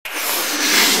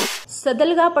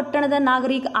ಸದಲಗ ಪಟ್ಟಣದ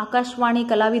ನಾಗರಿಕ ಆಕಾಶವಾಣಿ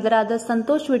ಕಲಾವಿದರಾದ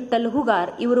ಸಂತೋಷ್ ವಿಠ್ಠಲ್ ಹುಗಾರ್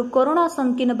ಇವರು ಕೊರೋನಾ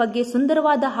ಸೋಂಕಿನ ಬಗ್ಗೆ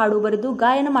ಸುಂದರವಾದ ಹಾಡು ಬರೆದು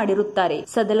ಗಾಯನ ಮಾಡಿರುತ್ತಾರೆ.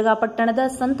 ಸದಲಗ ಪಟ್ಟಣದ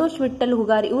ಸಂತೋಷ್ ವಿಠ್ಠಲ್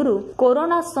ಹುಗಾರ್ ಇವರು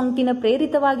ಕೊರೋನಾ ಸೋಂಕಿನ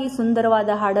ಪ್ರೇರಿತವಾಗಿ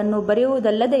ಸುಂದರವಾದ ಹಾಡನ್ನು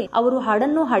ಬರೆಯುವುದಲ್ಲದೆ ಅವರು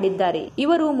ಹಾಡನ್ನು ಹಾಡಿದ್ದಾರೆ.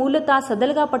 ಇವರು ಮೂಲತಃ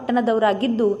ಸದಲಗ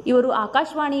ಪಟ್ಟಣದವರಾಗಿದ್ದು ಇವರು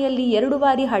ಆಕಾಶವಾಣಿಯಲ್ಲಿ 2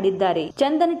 ಬಾರಿ ಹಾಡಿದ್ದಾರೆ.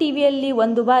 ಚಂದನ್ ಟಿವಿಯಲ್ಲಿ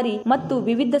 1 ಬಾರಿ ಮತ್ತು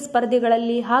ವಿವಿಧ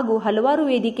ಸ್ಪರ್ಧೆಗಳಲ್ಲಿ ಹಾಗೂ ಹಲವಾರು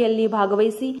ವೇದಿಕೆಯಲ್ಲಿ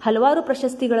ಭಾಗವಹಿಸಿ ಹಲವಾರು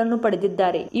ಪ್ರಶಸ್ತಿಗಳನ್ನು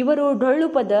ಪಡೆದಿದ್ದಾರೆ. ಇವರು ಡೊಳ್ಳು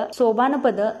ಪದ, ಸೋಬಾನ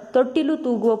ಪದ, ತೊಟ್ಟಿಲು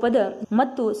ತೂಗುವ ಪದ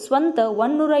ಮತ್ತು ಸ್ವಂತ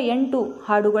 108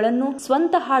 ಹಾಡುಗಳನ್ನು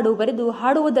ಸ್ವಂತ ಹಾಡು ಬರೆದು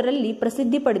ಹಾಡುವುದರಲ್ಲಿ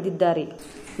ಪ್ರಸಿದ್ಧಿ ಪಡೆದಿದ್ದಾರೆ.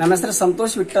 ನಮ್ಮ ಹೆಸರು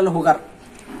ಸಂತೋಷ್ ವಿಠ್ಠಲ್ ಹುಗಾರ್,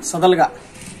 ಸದಲಗ,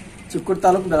 ಚಿಕ್ಕೋಡಿ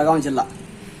ತಾಲೂಕು, ಬೆಳಗಾವಿ ಜಿಲ್ಲಾ.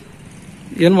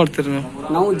 ಏನ್ ಮಾಡ್ತೀರಿ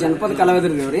ನಾವು ಜನಪದ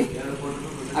ಕಲಾವಿದರಿದ್ದೇವ್ರಿ.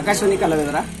 ಆಕಾಶವಾಣಿ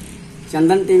ಕಲಾವಿದರ,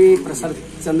 ಚಂದನ್ ಟಿವಿ ಪ್ರಸಾರ,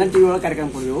 ಚಂದನ್ ಟಿವಿ ಒಳಗೆ ಕಾರ್ಯಕ್ರಮ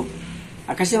ಕೊಡಿದೆವು.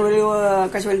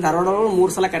 ಆಕಾಶವಾಣಿ ಧಾರವಾಡ 3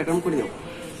 ಸಲ ಕಾರ್ಯಕ್ರಮ ಕೊಡಿದೆವು.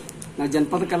 ನಾವು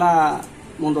ಜನಪದ ಕಲಾ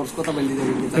ಮುಂದುವರ್ಸ್ಕೊತ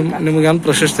ಬಂದಿದ್ದೇವೆ. ನಿಮ್ಗೆ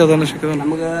ಪ್ರಶಸ್ತಿ ಅದ?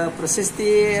 ನಮಗ ಪ್ರಶಸ್ತಿ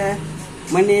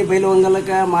ಮನೆ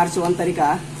ಬೈಲುವಂಗಲಕ್ಕೆ ಮಾರ್ಚ್ 1 ತಾರೀಕ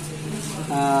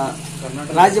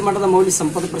ರಾಜ್ಯ ಮಟ್ಟದ ಮೌಲ್ಯ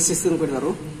ಸಂಪದ ಪ್ರಶಸ್ತಿಯನ್ನು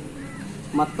ಕೊಡಿದರು.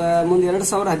 ಮತ್ತು ಮುಂದೆ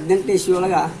 2018 ಇಸ್ವಿ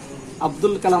ಒಳಗ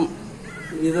ಅಬ್ದುಲ್ ಕಲಾಂ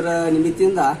ಇದರ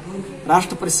ನಿಮಿತ್ತಿಯಿಂದ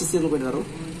ರಾಷ್ಟ್ರ ಪ್ರಶಸ್ತಿಯನ್ನು ಕೊಡಿದರು.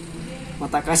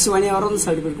 ಮತ್ತು ಆಕಾಶವಾಣಿ ಅವರೊಂದು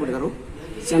ಸರ್ಟಿಫಿಕೇಟ್ ಕೊಡಿದರು.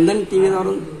 ಚಂದನ್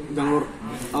ಟಿವಿದವರು ಬೆಂಗಳೂರು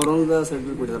ಅವರೊಂದು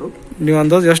ಸರ್ಟಿಫಿಕೇಟ್ ಕೊಡಿದರು. ನೀವು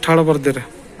ಅಂದಾಜು ಎಷ್ಟು ಹಾಡು ಬರ್ತೀರಿ?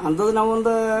 ಅಂದಾಜು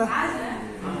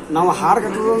ನಾವು ಹಾಡು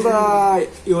ಕಟ್ಟೋದೊಂದು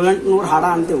 700-800 ಹಾಡ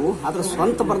ಅಂತೇವು. ಆದ್ರೆ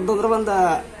ಸ್ವಂತ ಬರ್ದಂದ್ರೆ ಒಂದು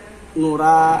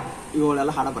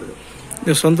 107 ಹಾಡ ಬರ್ದೇವು.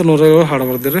 ನೀವು ಸ್ವಂತ 107 ಹಾಡು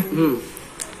ಬರ್ದಿರಿ?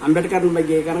 ಅಂಬೇಡ್ಕರ್ನ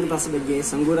ಬಗ್ಗೆ, ಕನಕದಾಸ ಬಗ್ಗೆ,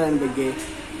 ಸಂಗೂರಾಯನ ಬಗ್ಗೆ,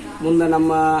 ಮುಂದೆ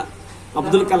ನಮ್ಮ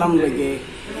ಅಬ್ದುಲ್ ಕಲಾಂ ಬಗ್ಗೆ,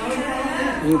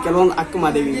 ಹಿಂಗೆ ಕೆಲವೊಂದು ಅಕ್ಕ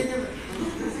ಮಾದೇವಿ,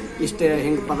 ಇಷ್ಟೇ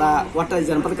ಹಿಂಗೆ ಪದ ಒಟ್ಟ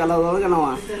ಜನಪದ ಕಲಾದೊಳಗೆ ನಾವು.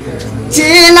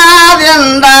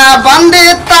 ಚೀನಾದಿಂದ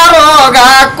ಬಂದಿತ್ತ ರೋಗ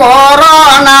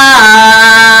ಕೊರೋನಾ,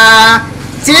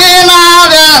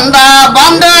 ಚೀನಾದಿಂದ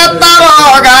ಬಂದಿತ್ತ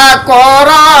ರೋಗ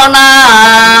ಕೊರೋನಾ,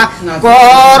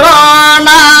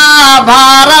 ಕೊರೋನಾ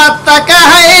ಭಾರತಕ್ಕೆ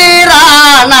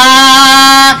ಹೈರಾಣ,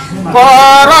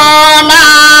 ಕೊರೋನಾ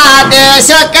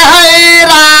ದೇಶಕ್ಕೆ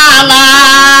ಹೈರಾಣ,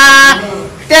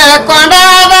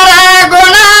 ತಿಳ್ಕೊಂಡದರ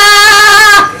ಗುಣ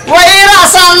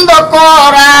ವೈರಸಂದು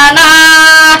ಕೊರೋನಾ,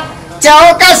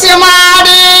 ಚೌಕಸಿ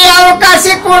ಮಾಡಿ ಅವಕಾಶ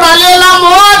ಕೊಡಲಿಲ್ಲ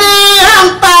ಮೋದಿ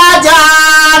ಅಂತ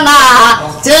ಜಾನ,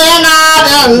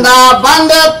 ಚೀನಾದಿಂದ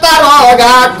ಬಂದಿತ್ತ ರೋಗ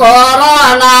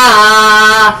ಕೊರೋನಾ,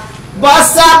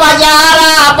 ಬಸ್ ಬಜಾರ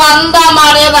ಬಂದ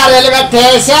ಮಾಡಿದ ರೈಲ್ವೆ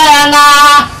ಸ್ಟೇಷನ್,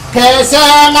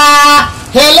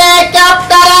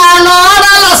 ಹೆಲಿಕಾಪ್ಟರ್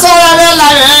ನೋಡಲು ಸುಳವಿಲ್ಲ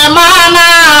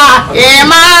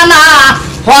ವಿಮಾನ,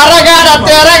 ಹೊರಗಡೆ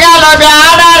ತಿರುಗಲು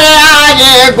ಬ್ಯಾಡರೆ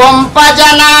ಆಗಿ ಗುಂಪ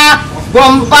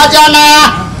ಜನ,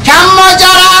 ಕೆಮ್ಮು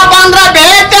ಜರ ಬಂದ್ರೆ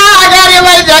ಬೇಕಾಗರಿ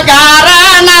ವೈದ್ಯ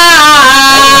ಕಾರಣ,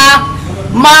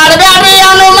 ಮಾಡಬೇಡ್ರಿ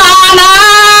ಅನುಮಾನ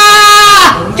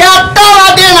ಕೆಟ್ಟವ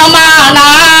ದಿನಮಾನ,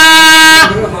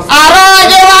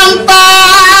 ಆರೋಗ್ಯವಂತ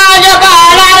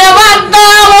ಬಾಳರೆ ಒದ್ದ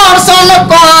ಓಡ್ಸಲು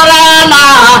ಕೊರೋನಾ,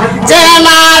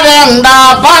 ಚೀನಾದಿಂದ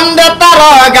ಬಂದಿತ್ತ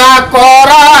ರೋಗ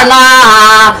ಕೊರೋನಾ,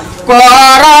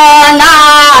 ಕೊರೋನಾ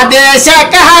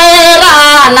ದೇಶಕ್ಕೆ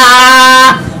ಹೈರಾಣ,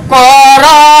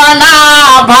 ಕೊರೋನಾ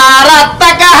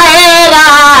ಭಾರತಕ್ಕೆ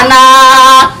ಹೈರಾಣ,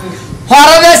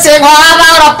 ಹೊರದೇಶಿಗೆ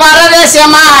ಹೋದವ್ರ ಪರದೇಶ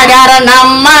ಮಾಡ್ಯಾರ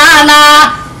ನಮ್ಮನ,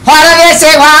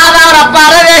 ಹೊರದೇಶಿಗೆ ಹೋದವ್ರ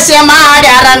ಪರದೇಶ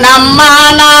ಮಾಡ್ಯಾರ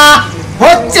ನಮ್ಮನ,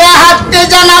 ಹುಚ್ಚ 10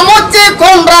 ಜನ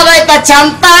ಮುಚ್ಚಿಕೊಂಡ್ರದೈತ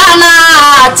ಚಂತಾನ,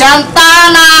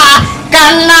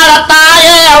 ಕನ್ನಡ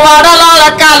ತಾಯಿ ಒಡಲೊಳ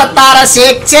ಕಲ್ತಾರ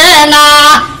ಶಿಕ್ಷಣ,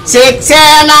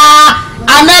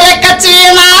 ಅಮೆರಿಕ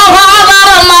ಚೀನಾ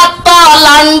ಹೋದವರು ಮತ್ತು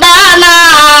ಲಂಡನ,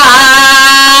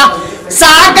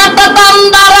 ಸಾಕಟ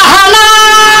ತಂದರ ಹಣ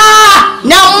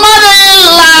ನೆಮ್ಮದಿ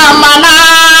ಇಲ್ಲ ಮನ,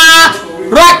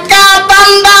 ರೊಕ್ಕ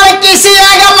ತಂದರ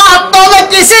ಕಿಸಿಯಾಗ ಮತ್ತೊಂದು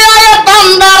ಕಿಸಿಯಾಗ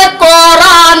ತಂದರ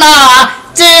ಕೊರೋನಾ,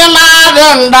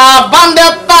 ಚೀನಾದಿಂದ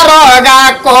ಬಂದಿತ್ತ ರೋಗ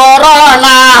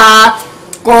ಕೊರೋನಾ,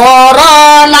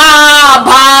 ಕೊರೋನಾ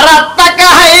ಭಾರತಕ್ಕೆ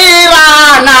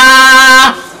ಹೈರಾಣ,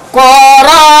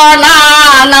 ಕೊರೋನಾ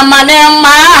ನಮ್ಮನೆ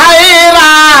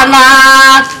ಹೈರಾಣ,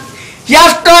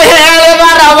 ಎಷ್ಟು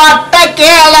ಹೇಳಿದರ ಒಟ್ಟ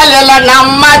ಕೇಳಲಿಲ್ಲ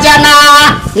ನಮ್ಮ ಜನ,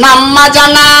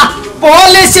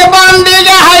 ಪೊಲೀಸ್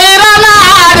ಬಂದಿಗೆ ಹೈರಾಣ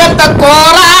ಆಗುತ್ತೆ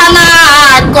ಕೊರೋನಾ,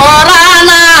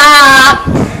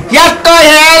 ಎಷ್ಟು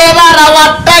ಹೇಳಿದರ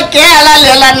ಒಟ್ಟ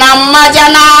ಕೇಳಲಿಲ್ಲ ನಮ್ಮ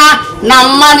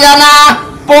ಜನ,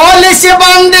 ಪೊಲೀಸ್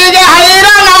ಬಂದಿಗೆ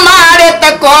ಹೈರಾಣ ಮಾಡಿತ್ತ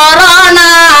ಕೊರೋನಾ,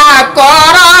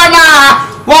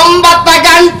 9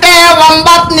 ಗಂಟೆ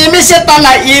 9 ನಿಮಿಷ ತನ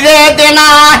ಇದೇ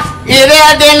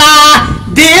ದಿನ,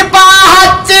 ದೀಪ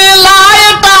ಹಚ್ಚಿ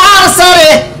ಲೈಟ್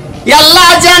ಆರ್ಸರಿ ಎಲ್ಲ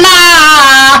ಜನ,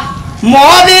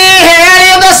 ಮೋದಿ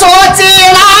ಹೇಳಿದ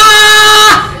ಸೋಚಿನ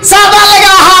ಸದಲಗ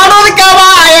ಹಾಡೋದಕ್ಕೆ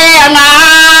ಬಾಯೇನ,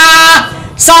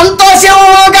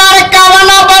 ಶಿವಗಾರ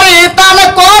ಕವನ ಬರೀತಾನ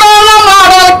ಕೊರೋನಾ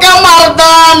ಮಾಡೋಕ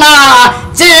ಮರ್ದಾನ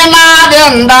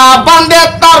ಚೀನಾದಿಂದ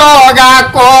ಬಂದಿತ್ತ ರೋಗ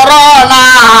ಕೊರೋನಾ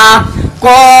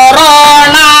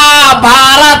ಕೊರೋನಾ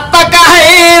ಭಾರತಕ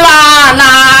ಹೈರಾಣ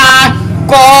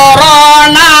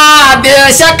ಕೊರೋನಾ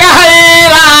ದೇಶಕ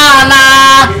ಹೈರಾಣ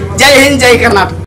ಜೈ ಹಿಂದ್ ಜೈ ಕರ್ನಾಟಕ